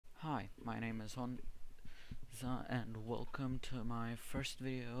my name is Honza and welcome to my first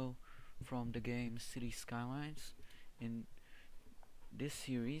video from the game City Skylines. In this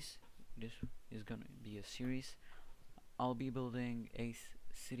series, this is gonna be a series, I'll be building a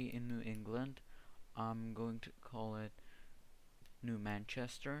city in New England. I'm going to call it New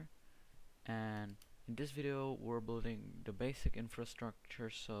Manchester, and in this video we're building the basic infrastructure,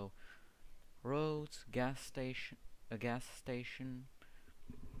 so roads, a gas station,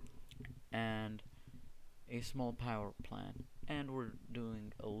 and a small power plant, and we're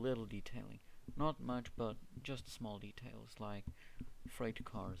doing a little detailing, not much, but just small details like freight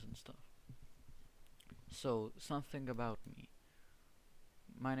cars and stuff. So something about me.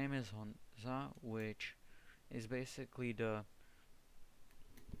 My name is Honza, which is basically the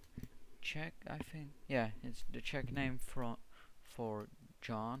Czech, I think. Yeah, it's the Czech name for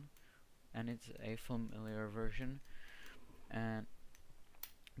John, and it's a familiar version. And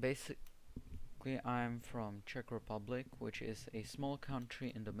basically I'm from Czech Republic, which is a small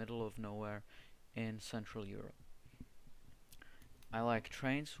country in the middle of nowhere in Central Europe. I like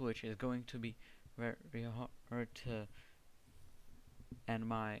trains, which is going to be very hard to, and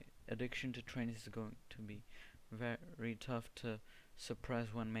my addiction to trains is going to be very tough to suppress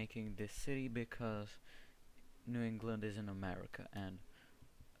when making this city, because New England is in America, and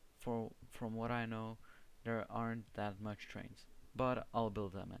from what I know, there aren't that much trains, but I'll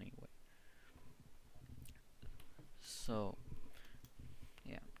build them anyway. So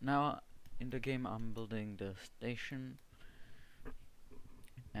yeah, now in the game I'm building the station,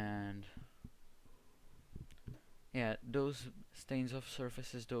 and yeah, those stains of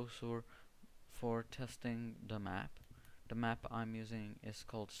surfaces, those were for testing the map. The map I'm using is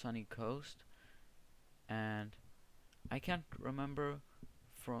called Sunny Coast, and I can't remember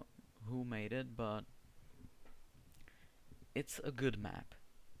from who made it, but it's a good map,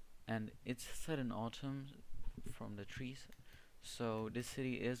 and it's set in autumn from the trees, so this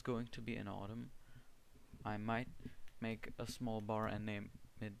city is going to be in autumn. I might make a small bar and name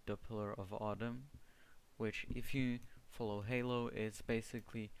it the Pillar of Autumn, which, if you follow Halo, is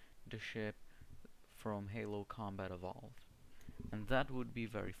basically the ship from Halo Combat Evolved, and that would be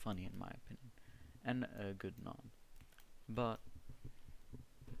very funny in my opinion, and a good nod. But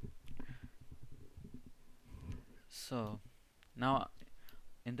so now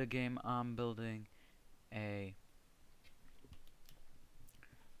in the game I'm building a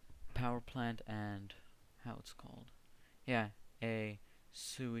power plant, and how it's called, yeah, a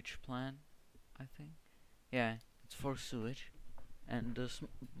sewage plant, I think. Yeah, it's for sewage, and the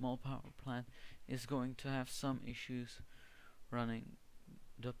small power plant is going to have some issues running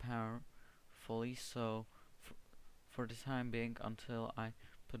the power fully, so for the time being, until I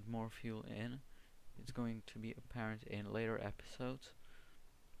put more fuel in, it's going to be apparent in later episodes,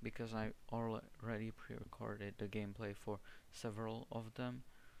 because I already pre-recorded the gameplay for several of them.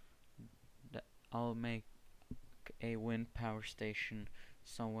 I'll make a wind power station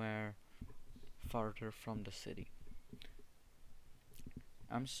somewhere farther from the city.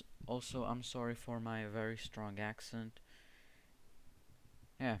 I'm sorry for my very strong accent.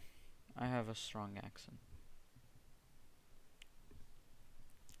 Yeah, I have a strong accent.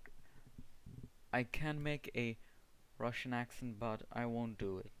 I can make a Russian accent, but I won't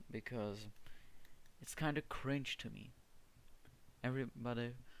do it because it's kind of cringe to me.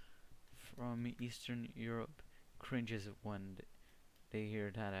 Everybody from Eastern Europe cringes when they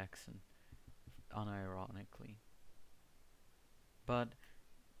hear that accent, unironically. But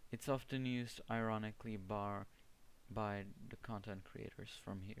it's often used ironically by the content creators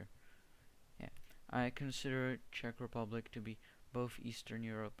from here. Yeah, I consider Czech Republic to be both Eastern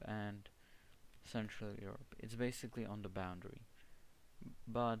Europe and Central Europe. It's basically on the boundary.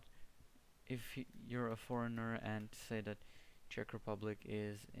 But if you're a foreigner and say that Czech Republic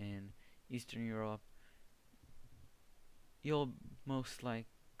is in Eastern Europe, you'll most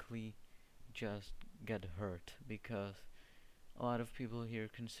likely just get hurt, because a lot of people here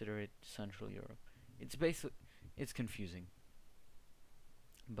consider it Central Europe. It's confusing.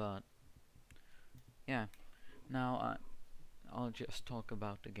 But yeah, now I'll just talk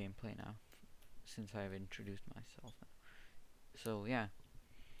about the gameplay now, since I've introduced myself. So yeah,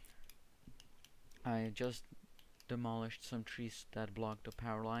 I just demolished some trees that block the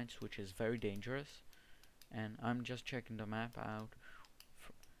power lines, which is very dangerous, and I'm just checking the map out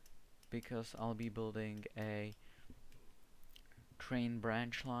because I'll be building a train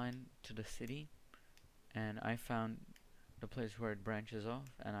branch line to the city, and I found the place where it branches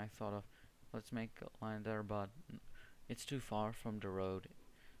off, and I thought of, let's make a line there, but it's too far from the road,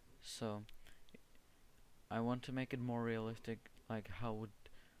 so I want to make it more realistic, like how would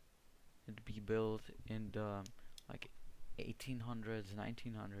it be built in the like 1800s,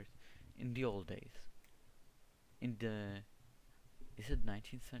 1900s, in the old days. In the is it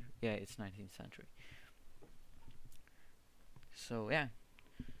 19th century? Yeah, it's 19th century. So yeah,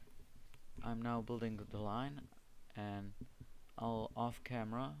 I'm now building the line, and I'll off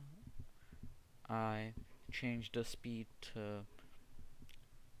camera I changed the speed to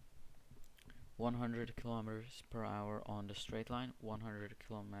 100 kilometers per hour on the straight line. 100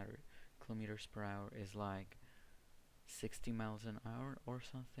 kilometers per hour is like 60 miles an hour or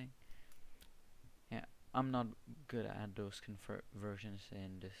something. Yeah, I'm not good at those conversions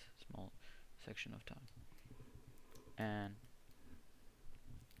in this small section of time. And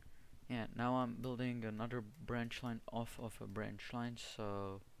yeah, now I'm building another branch line off of a branch line,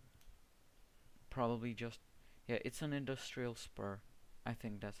 so probably just, yeah, it's an industrial spur. I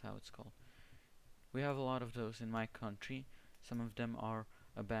think that's how it's called. We have a lot of those in my country. Some of them are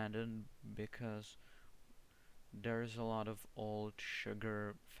abandoned because there's a lot of old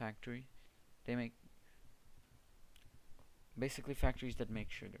sugar factory. They make basically factories that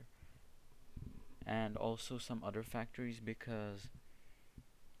make sugar, and also some other factories because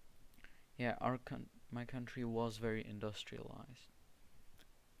yeah, my country was very industrialized,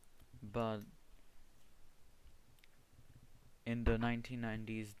 but in the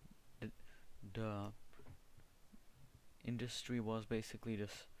 1990s the industry was basically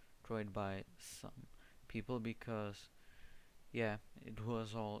destroyed by some people because yeah, it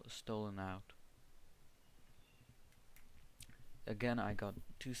was all stolen out. Again, I got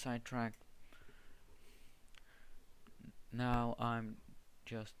too sidetracked. Now I'm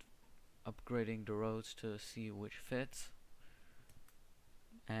just upgrading the roads to see which fits,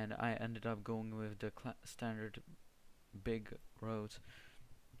 and I ended up going with the standard big roads,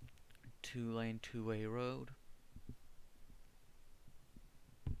 2-lane, 2-way road.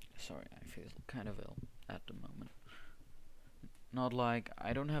 Sorry, I feel kind of ill at the moment. Not like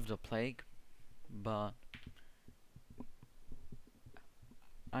I don't have the plague, but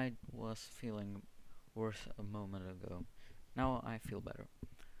I was feeling worse a moment ago. Now I feel better.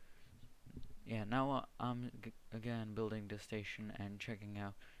 Yeah, now I'm again building the station and checking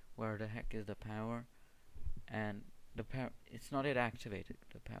out where the heck is the power, and the power, it's not yet activated,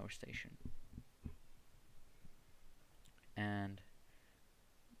 the power station. And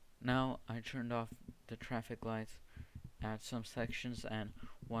now I turned off the traffic lights at some sections and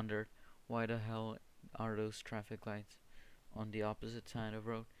wondered why the hell are those traffic lights on the opposite side of the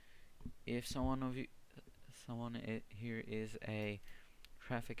road. If someone here is a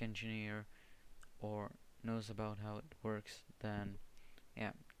traffic engineer or knows about how it works, then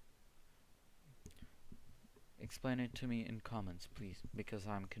yeah, explain it to me in comments, please, because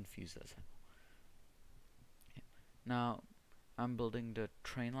I'm confused as hell. Yeah. Now I'm building the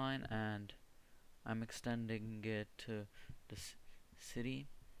train line and I'm extending it to the city,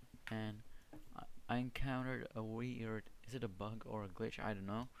 and I encountered a weird, is it a bug or a glitch, I don't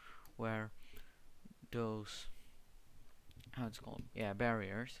know, where those, how it's called, yeah,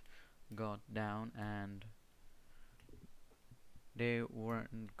 barriers got down and they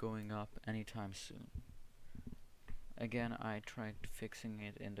weren't going up anytime soon. Again, I tried fixing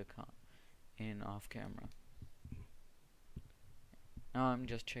it in off camera. Now I'm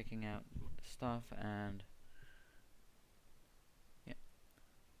just checking out stuff, and yeah,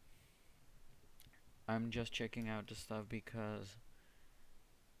 I'm just checking out the stuff because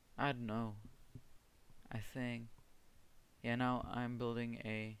I don't know, I think, yeah, now I'm building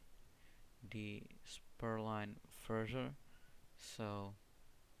the spur line further, so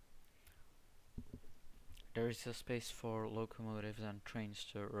there is a space for locomotives and trains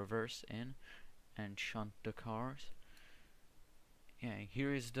to reverse in and shunt the cars. Yeah,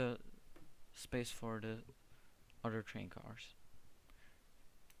 here is the space for the other train cars.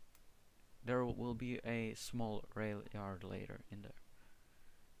 There will be a small rail yard later in there.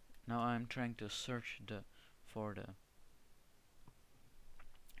 Now I'm trying to search for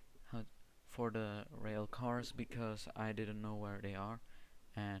the rail cars because I didn't know where they are,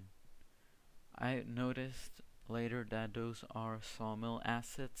 and I noticed later that those are sawmill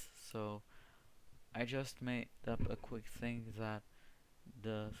assets, so I just made up a quick thing that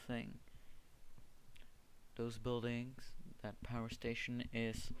those buildings, that power station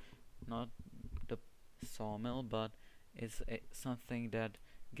is not the sawmill, but it's something that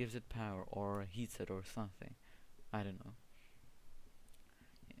gives it power or heats it or something. I don't know.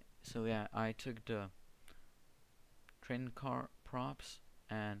 So yeah, I took the train car props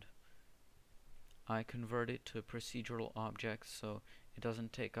and I convert it to procedural objects so it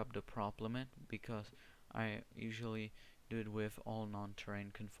doesn't take up the prop limit, because I usually do it with all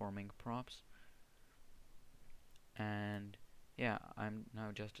non-terrain conforming props. And yeah, I'm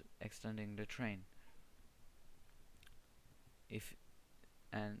now just extending the train.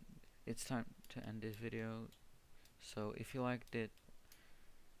 And it's time to end this video. So if you liked it,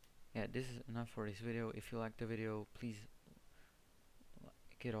 yeah, this is enough for this video. If you liked the video, please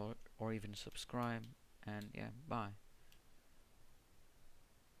like it or even subscribe. And yeah, bye.